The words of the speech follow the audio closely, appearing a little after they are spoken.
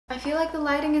I feel like the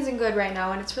lighting isn't good right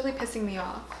now and it's really pissing me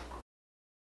off.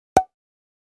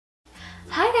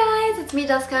 Hi guys, it's me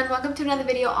Jessica and welcome to another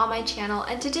video on my channel,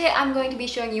 and today I'm going to be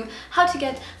showing you how to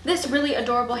get this really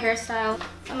adorable hairstyle.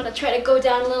 I'm gonna try to go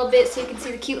down a little bit so you can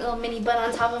see the cute little mini bun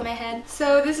on top of my head.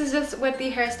 So this is just what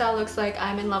the hairstyle looks like.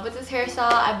 I'm in love with this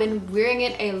hairstyle. I've been wearing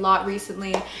it a lot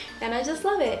recently and I just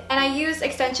love it. And I use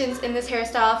extensions in this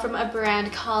hairstyle from a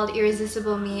brand called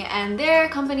Irresistible Me, and their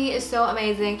company is so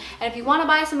amazing. And if you want to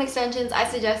buy some extensions, I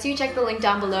suggest you check the link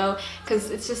down below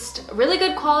because it's just really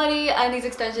good quality and these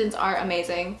extensions are amazing.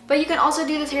 But you can also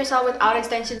do this hairstyle without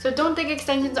extensions, so don't think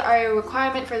extensions are a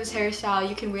requirement for this hairstyle.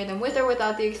 You can wear them with or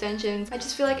without the extensions. I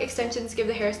just feel like extensions give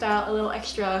the hairstyle a little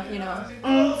extra, you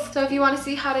know. So if you want to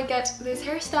see how to get this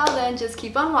hairstyle, then just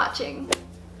keep on watching.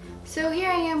 So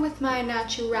here I am with my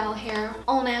natural hair,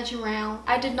 all natural.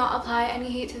 I did not apply any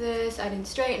heat to this. I didn't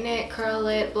straighten it, curl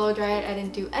it, blow dry it. I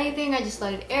didn't do anything. I just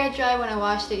let it air dry when I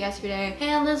washed it yesterday,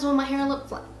 and this is what my hair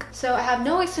looks like. So I have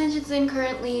no extensions in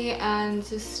currently, and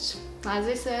just as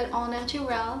I said, all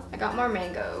natural. I got more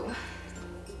mango.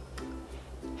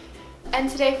 And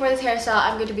today for this hairstyle,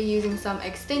 I'm going to be using some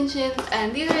extensions,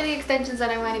 and these are the extensions that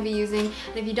I'm going to be using.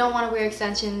 And if you don't want to wear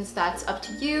extensions, that's up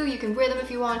to you. You can wear them if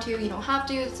you want to. You don't have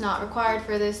to. It's not required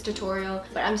for this tutorial,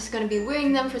 but I'm just going to be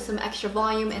wearing them for some extra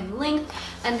volume and length.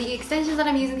 And the extensions that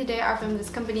I'm using today are from this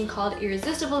company called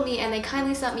Irresistible Me, and they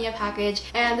kindly sent me a package.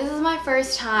 And this is my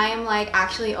first time like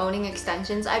actually owning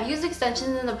extensions. I've used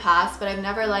extensions in the past, but I've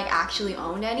never like actually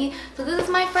owned any. So this is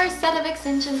my first set of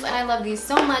extensions, and I love these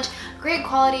so much. Great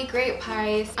quality, great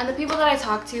price, and the people that I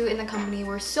talked to in the company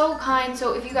were so kind.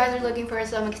 So if you guys are looking for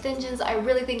some extensions, I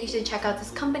really think you should check out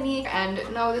this company. And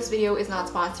no, this video is not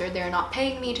sponsored. They're not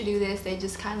paying me to do this. They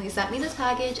just kindly sent me this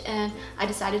package and I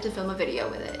decided to film a video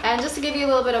with it. And just to give you a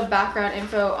little bit of background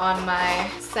info on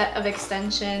my set of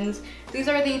extensions, these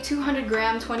are the 200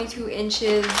 gram 22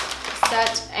 inches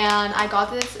set, and I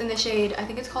got this in the shade, I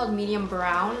think it's called medium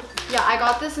brown. Yeah, I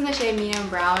got this in the shade medium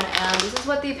brown, and this is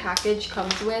what the package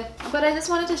comes with. But I just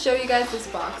wanted to show you guys this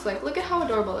box. Like, look at how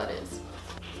adorable that is.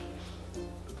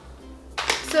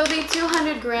 So the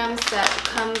 200 gram set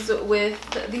comes with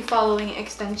the following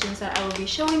extensions that I will be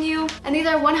showing you. And these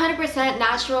are 100%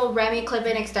 natural Remy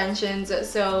clip-in extensions.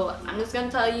 So I'm just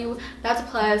gonna tell you, that's a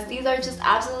plus. These are just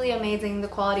absolutely amazing. The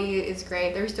quality is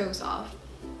great. They're so soft.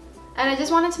 And I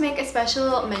just wanted to make a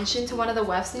special mention to one of the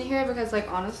wefts in here because, like,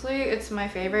 honestly, it's my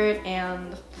favorite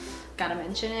and gotta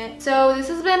mention it. So this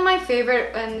has been my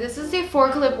favorite, and this is the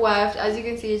 4-clip weft. As you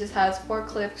can see, it just has 4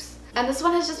 clips. And this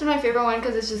one has just been my favorite one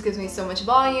because it just gives me so much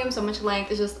volume, so much length.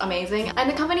 It's just amazing. And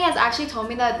the company has actually told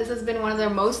me that this has been one of their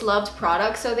most loved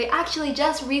products. So they actually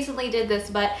just recently did this,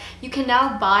 but you can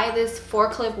now buy this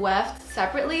 4-clip weft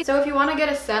separately. So if you want to get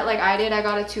a set like I did, I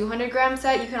got a 200 gram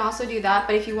set, you can also do that.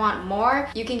 But if you want more,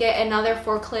 you can get another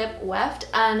 4-clip weft,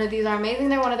 and these are amazing.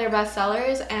 They're one of their best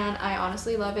sellers and I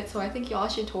honestly love it. So I think y'all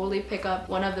should totally pick up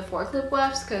one of the 4-clip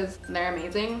wefts because they're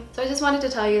amazing. So I just wanted to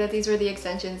tell you that these were the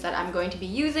extensions that I'm going to be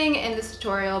using in this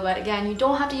tutorial. But again, you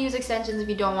don't have to use extensions if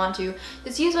you don't want to.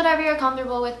 Just use whatever you're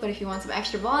comfortable with, but if you want some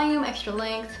extra volume, extra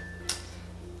length,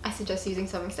 I suggest using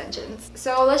some extensions.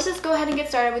 So let's just go ahead and get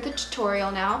started with the tutorial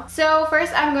now. So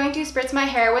first I'm going to spritz my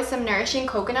hair with some nourishing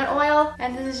coconut oil,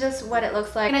 and this is just what it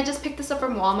looks like. And I just picked this up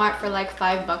from Walmart for like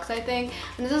 $5 I think,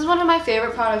 and this is one of my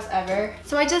favorite products ever.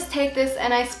 So I just take this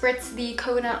and I spritz the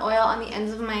coconut oil on the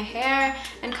ends of my hair,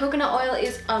 and coconut oil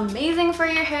is amazing for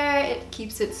your hair. It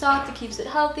keeps it soft, it keeps it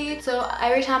healthy. So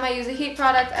every time I use a heat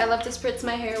product, I love to spritz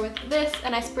my hair with this,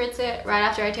 and I spritz it right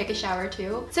after I take a shower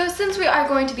too. So since we are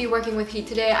going to be working with heat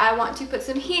today, I want to put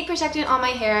some heat protectant on my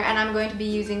hair, and I'm going to be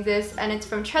using this, and it's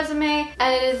from Tresemme,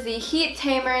 and it is the Heat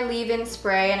Tamer Leave-In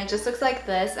Spray, and it just looks like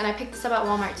this. And I picked this up at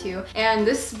Walmart too, and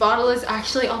this bottle is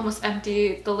actually almost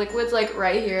empty. The liquid's like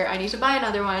right here. I need to buy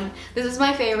another one. This is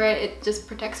my favorite. It just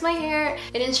protects my hair.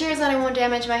 It ensures that I won't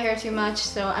damage my hair too much,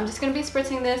 so I'm just gonna be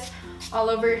spritzing this all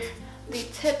over the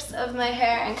tips of my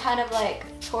hair and kind of like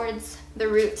towards the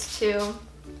roots too,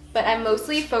 but I'm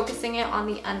mostly focusing it on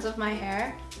the ends of my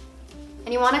hair.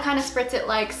 And you want to kind of spritz it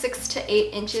like 6 to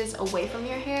 8 inches away from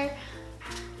your hair.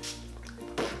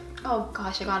 Oh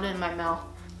gosh, I got it in my mouth.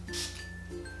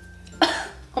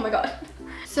 Oh my god.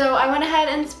 So I went ahead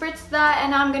and spritzed that, and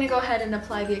now I'm gonna go ahead and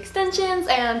apply the extensions.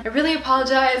 And I really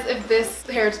apologize if this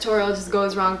hair tutorial just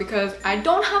goes wrong because I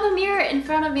don't have a mirror in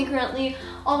front of me currently.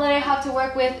 All that I have to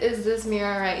work with is this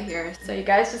mirror right here. So you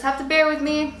guys just have to bear with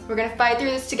me. We're gonna fight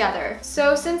through this together.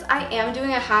 So since I am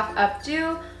doing a half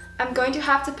updo, I'm going to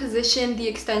have to position the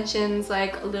extensions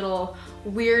like a little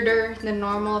weirder than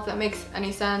normal, if that makes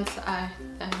any sense. I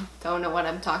don't know what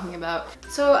I'm talking about.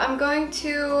 So I'm going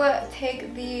to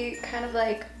take the kind of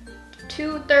like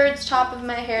 2/3 top of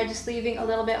my hair, just leaving a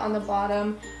little bit on the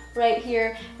bottom right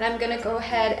here, and I'm gonna go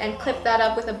ahead and clip that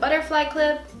up with a butterfly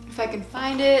clip, if I can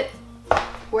find it.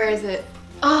 Where is it?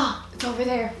 Oh, it's over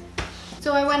there.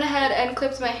 So I went ahead and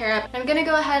clipped my hair up. I'm gonna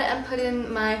go ahead and put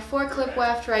in my 4-clip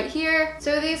weft right here.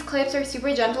 So these clips are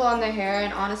super gentle on the hair,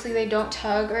 and honestly they don't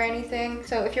tug or anything.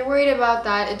 So if you're worried about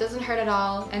that, it doesn't hurt at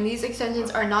all. And these extensions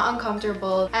are not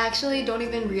uncomfortable. I actually don't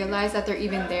even realize that they're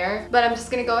even there. But I'm just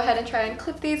gonna go ahead and try and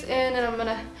clip these in, and I'm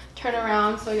gonna turn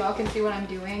around so y'all can see what I'm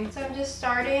doing. So I'm just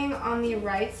starting on the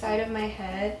right side of my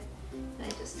head. And I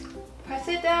just press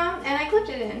it down and I clipped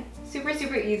it in. Super,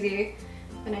 super easy.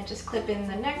 Then I just clip in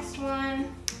the next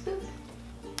one. Boop.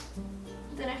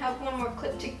 Then I have one more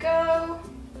clip to go.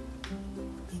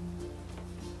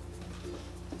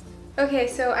 Okay,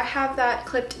 so I have that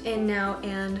clipped in now,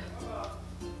 and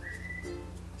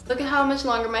look at how much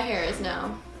longer my hair is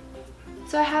now.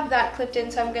 So I have that clipped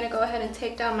in, so I'm gonna go ahead and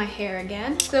take down my hair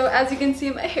again. So as you can see,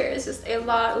 my hair is just a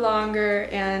lot longer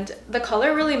and the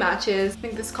color really matches. I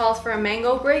think this calls for a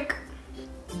mango break.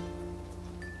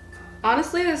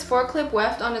 Honestly, this 4-clip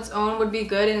weft on its own would be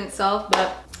good in itself,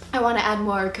 but I want to add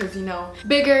more because, you know,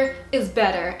 bigger is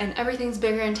better, and everything's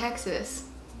bigger in Texas.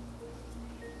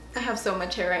 I have so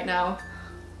much hair right now.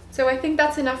 So I think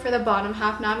that's enough for the bottom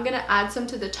half. Now I'm going to add some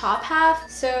to the top half.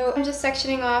 So I'm just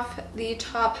sectioning off the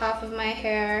top half of my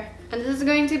hair. And this is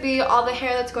going to be all the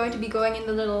hair that's going to be going in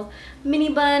the little mini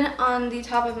bun on the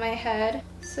top of my head.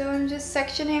 So I'm just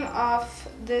sectioning off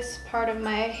this part of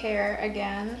my hair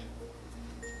again.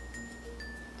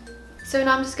 So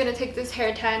now I'm just gonna take this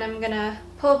hair tie and I'm gonna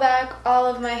pull back all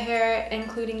of my hair,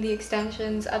 including the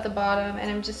extensions at the bottom, and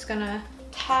I'm just gonna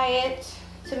tie it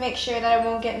to make sure that it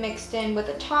won't get mixed in with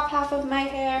the top half of my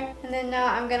hair. And then now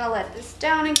I'm gonna let this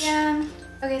down again.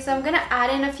 Okay, so I'm gonna add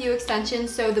in a few extensions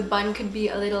so the bun could be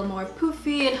a little more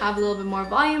poofy and have a little bit more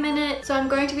volume in it. So I'm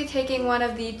going to be taking one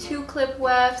of the 2-clip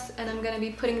wefts and I'm gonna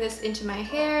be putting this into my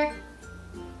hair.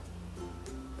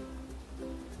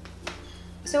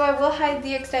 So I will hide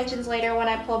the extensions later when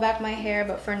I pull back my hair,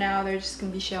 but for now they're just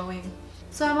gonna be showing.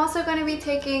 So I'm also going to be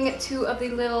taking 2 of the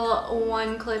little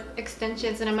 1-clip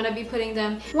extensions and I'm going to be putting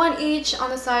them 1 each on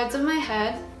the sides of my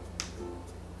head.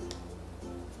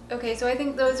 Okay, so I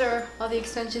think those are all the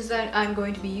extensions that I'm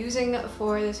going to be using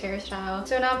for this hairstyle.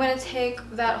 So now I'm going to take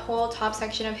that whole top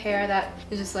section of hair that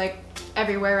is just like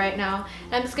everywhere right now,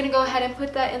 and I'm just going to go ahead and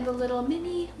put that in the little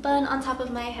mini bun on top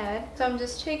of my head. So I'm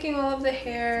just taking all of the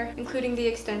hair, including the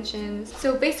extensions.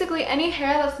 So basically any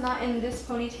hair that's not in this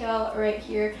ponytail right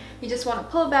here, you just want to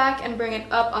pull back and bring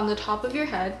it up on the top of your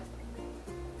head.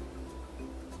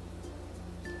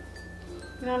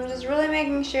 And I'm just really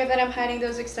making sure that I'm hiding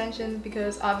those extensions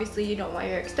because obviously you don't want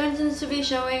your extensions to be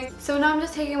showing. So now I'm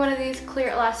just taking one of these clear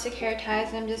elastic hair ties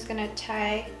and I'm just gonna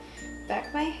tie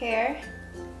back my hair.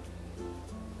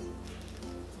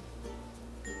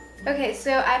 Okay,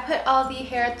 so I put all the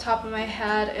hair at the top of my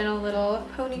head in a little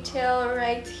ponytail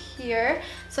right here.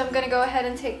 So I'm gonna go ahead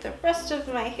and take the rest of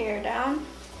my hair down.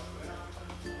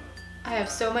 I have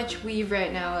so much weave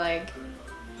right now, like...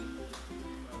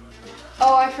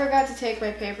 Oh, I forgot to take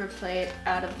my paper plate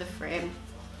out of the frame.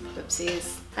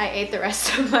 Whoopsies. I ate the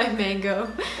rest of my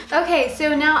mango. Okay,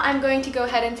 so now I'm going to go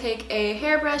ahead and take a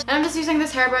hairbrush. And I'm just using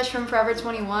this hairbrush from Forever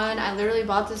 21. I literally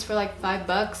bought this for like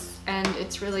 $5 and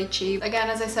it's really cheap. Again,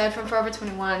 as I said, from Forever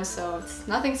 21, so it's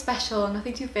nothing special,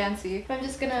 nothing too fancy. I'm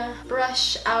just gonna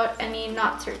brush out any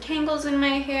knots or tangles in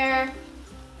my hair.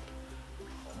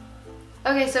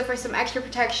 Okay, so for some extra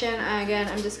protection, again,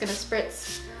 I'm just gonna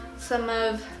spritz some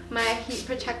of my heat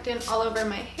protectant all over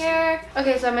my hair.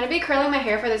 Okay, so I'm going to be curling my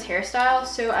hair for this hairstyle,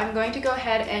 so I'm going to go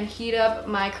ahead and heat up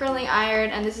my curling iron,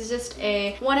 and this is just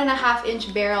a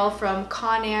 1.5-inch barrel from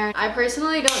Conair. I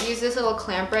personally don't use this little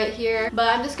clamp right here,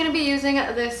 but I'm just going to be using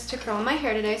this to curl my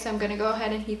hair today, so I'm going to go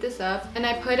ahead and heat this up. And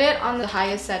I put it on the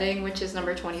highest setting, which is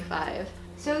number 25.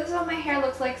 So this is what my hair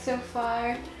looks like so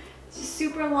far. It's just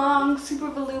super long, super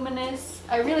voluminous.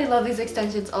 I really love these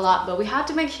extensions a lot, but we have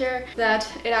to make sure that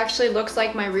it actually looks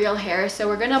like my real hair. So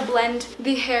we're gonna blend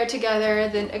the hair together,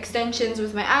 the extensions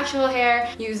with my actual hair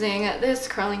using this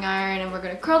curling iron, and we're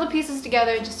gonna curl the pieces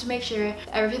together just to make sure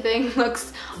everything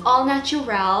looks all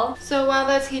natural. So while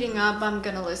that's heating up, I'm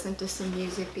gonna listen to some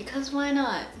music because why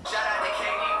not? Shout out to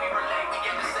Katie, we relate, we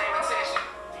get the same attention.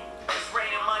 It's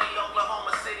raining money,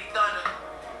 Oklahoma City Thunder.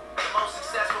 The most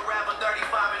successful rapper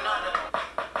 35 and under.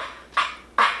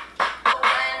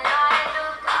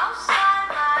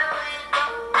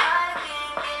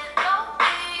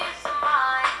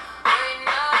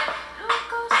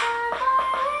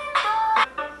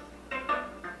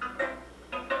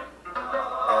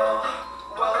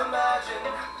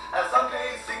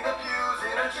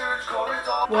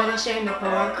 What a shame the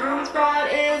poor groom's bride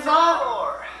is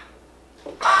all.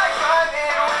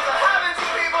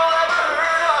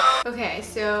 Okay,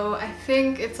 so I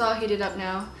think it's all heated up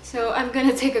now. So I'm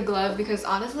gonna take a glove because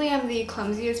honestly I'm the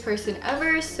clumsiest person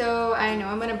ever, so I know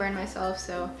I'm gonna burn myself,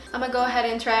 so I'm gonna go ahead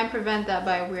and try and prevent that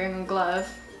by wearing a glove.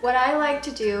 What I like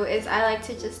to do is I like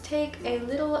to just take a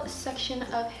little section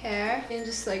of hair and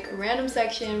just like a random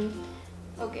section.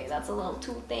 Okay, that's a little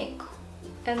too thick.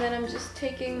 And then I'm just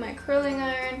taking my curling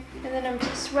iron and then I'm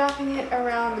just wrapping it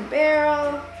around the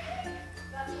barrel.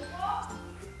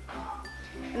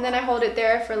 And then I hold it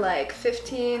there for like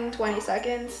 15-20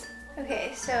 seconds.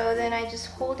 Okay, so then I just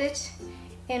hold it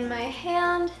in my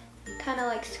hand, kind of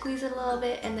like squeeze it a little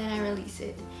bit, and then I release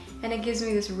it. And it gives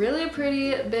me this really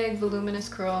pretty, big, voluminous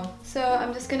curl. So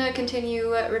I'm just gonna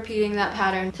continue repeating that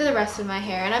pattern to the rest of my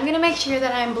hair. And I'm gonna make sure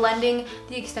that I'm blending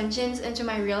the extensions into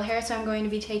my real hair. So I'm going to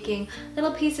be taking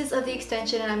little pieces of the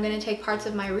extension and I'm gonna take parts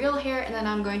of my real hair and then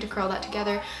I'm going to curl that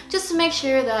together just to make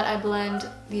sure that I blend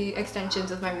the extensions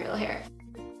with my real hair.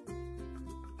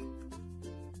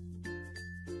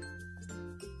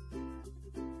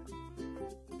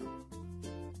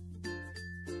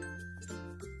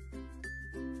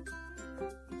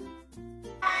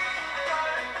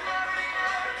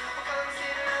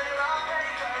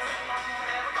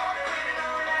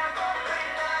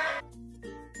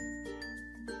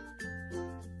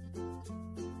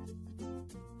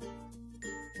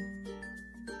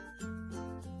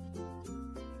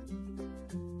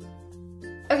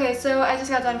 Okay, so I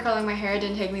just got done curling my hair. It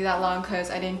didn't take me that long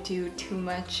because I didn't do too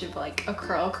much of like a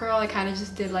curl. I kind of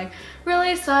just did like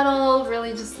really subtle,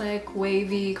 really just like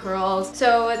wavy curls.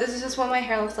 So this is just what my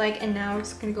hair looks like, and now we're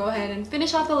just gonna go ahead and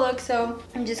finish off the look. So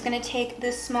I'm just gonna take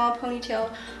this small ponytail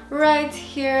right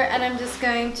here and I'm just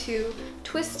going to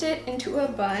twist it into a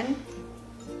bun.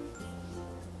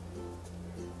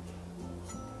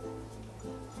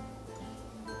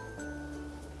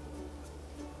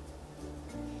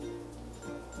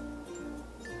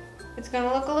 It's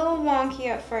gonna look a little wonky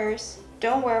at first.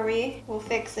 Don't worry, we'll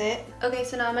fix it. Okay,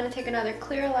 so now I'm gonna take another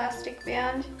clear elastic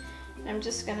band and I'm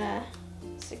just gonna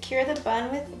secure the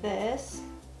bun with this.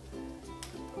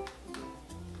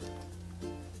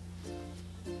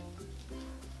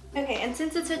 Okay, and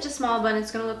since it's such a small bun,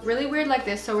 it's gonna look really weird like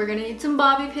this, so we're gonna need some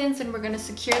bobby pins and we're gonna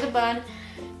secure the bun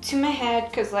to my head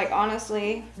because like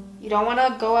honestly, you don't want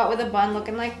to go out with a bun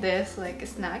looking like this, like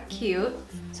it's not cute.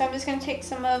 So I'm just going to take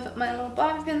some of my little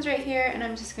bobby pins right here and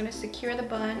I'm just going to secure the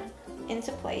bun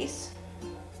into place.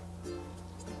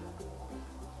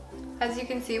 As you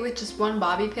can see, with just one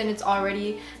bobby pin, it's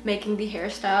already making the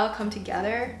hairstyle come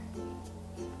together.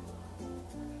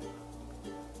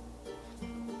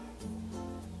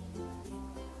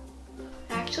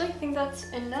 I actually think that's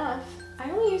enough. I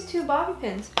only use 2 bobby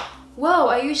pins. Whoa,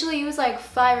 I usually use like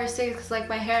 5 or 6 because like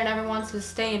my hair never wants to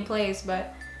stay in place,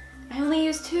 but I only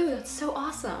use 2. That's so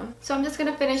awesome. So I'm just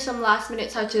gonna finish some last minute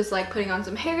touches like putting on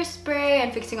some hairspray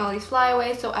and fixing all these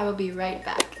flyaways, so I will be right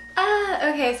back.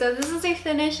 Okay, so this is a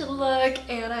finished look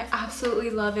and I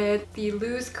absolutely love it. The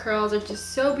loose curls are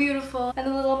just so beautiful and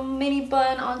the little mini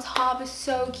bun on top is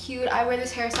so cute. I wear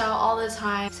this hairstyle all the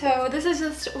time. So this is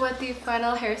just what the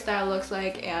final hairstyle looks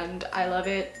like and I love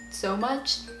it so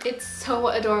much. It's so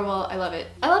adorable. I love it.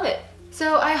 I love it.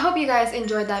 So I hope you guys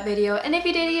enjoyed that video, and if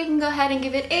you did, you can go ahead and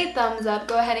give it a thumbs up.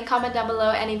 Go ahead and comment down below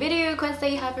any video requests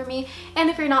that you have for me, and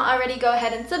if you're not already, go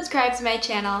ahead and subscribe to my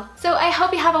channel. So I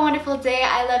hope you have a wonderful day.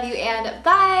 I love you and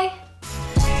bye!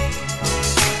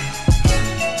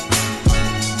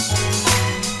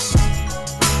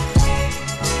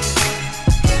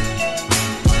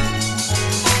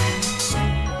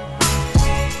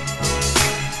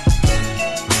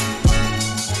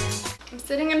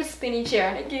 Sitting in a spinny chair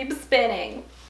and it keeps spinning.